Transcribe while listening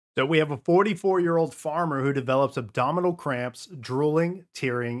So we have a 44-year-old farmer who develops abdominal cramps, drooling,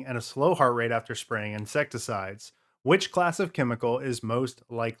 tearing, and a slow heart rate after spraying insecticides. Which class of chemical is most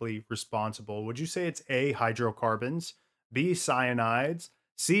likely responsible? Would you say it's A, hydrocarbons, B, cyanides,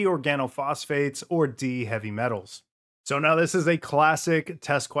 C, organophosphates, or D, heavy metals? So now this is a classic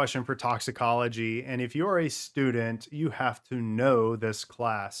test question for toxicology. And if you're a student, you have to know this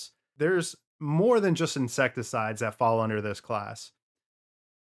class. There's more than just insecticides that fall under this class: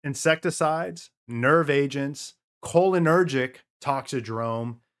 insecticides, nerve agents, cholinergic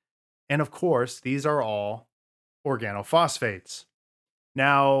toxidrome, and of course, these are all organophosphates.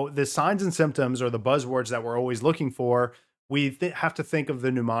 Now, the signs and symptoms, or the buzzwords that we're always looking for, have to think of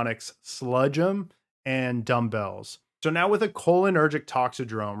the mnemonics sludgeum and dumbbells. So now with a cholinergic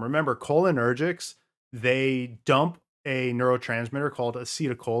toxidrome, remember cholinergics, they dump a neurotransmitter called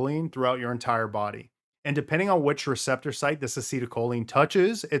acetylcholine throughout your entire body. And depending on which receptor site this acetylcholine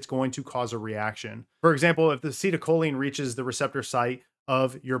touches, it's going to cause a reaction. For example, if the acetylcholine reaches the receptor site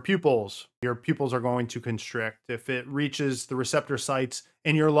of your pupils are going to constrict. If it reaches the receptor sites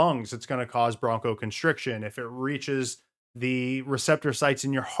in your lungs, it's going to cause bronchoconstriction. If it reaches the receptor sites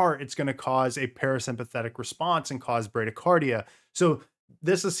in your heart, it's going to cause a parasympathetic response and cause bradycardia. So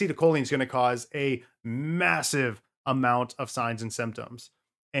this acetylcholine is going to cause a massive amount of signs and symptoms.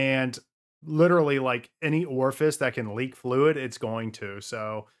 And literally, like any orifice that can leak fluid, it's going to.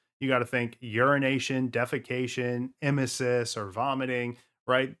 So you got to think urination, defecation, emesis, or vomiting,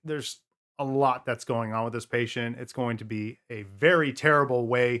 right? There's a lot that's going on with this patient. It's going to be a very terrible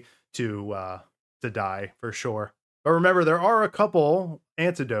way to die for sure. But remember, there are a couple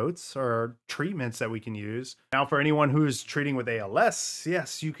antidotes or treatments that we can use. Now, for anyone who's treating with ALS,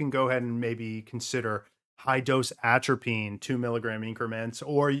 yes, you can go ahead and maybe consider high dose atropine, 2 milligram increments,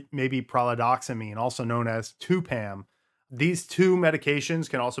 or maybe pralidoxamine, also known as 2-PAM. These two medications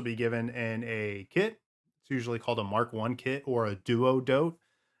can also be given in a kit. It's usually called a Mark 1 kit or a duodote.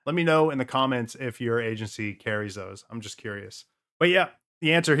 Let me know in the comments if your agency carries those. I'm just curious. But yeah,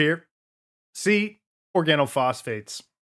 the answer here, C, organophosphates.